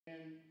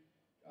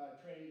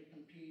trained to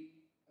compete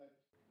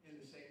in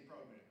the same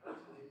program.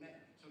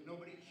 So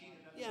nobody cheated.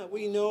 Yeah,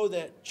 we know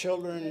that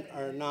children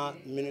are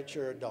not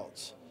miniature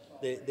adults.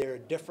 They're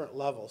different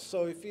levels.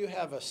 So if you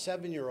have a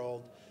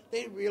 7-year-old,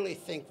 they really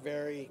think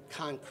very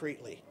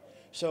concretely.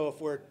 So if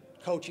we're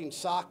coaching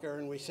soccer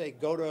and we say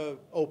go to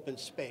open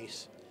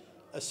space,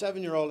 a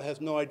 7-year-old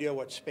has no idea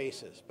what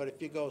space is. But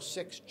if you go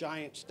 6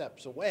 giant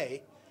steps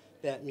away,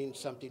 that means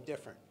something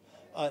different.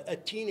 A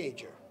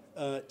teenager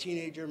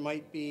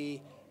might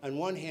be, on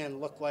one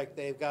hand, look like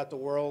they've got the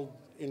world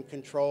in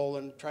control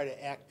and try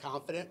to act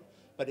confident,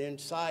 but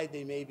inside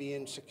they may be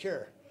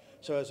insecure.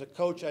 So as a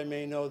coach, I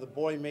may know the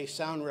boy may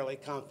sound really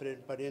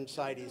confident, but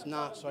inside he's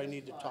not, so I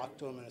need to talk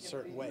to him in a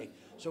certain way.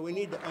 So we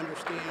need to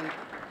understand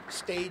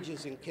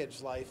stages in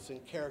kids' lives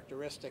and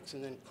characteristics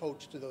and then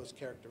coach to those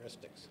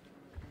characteristics.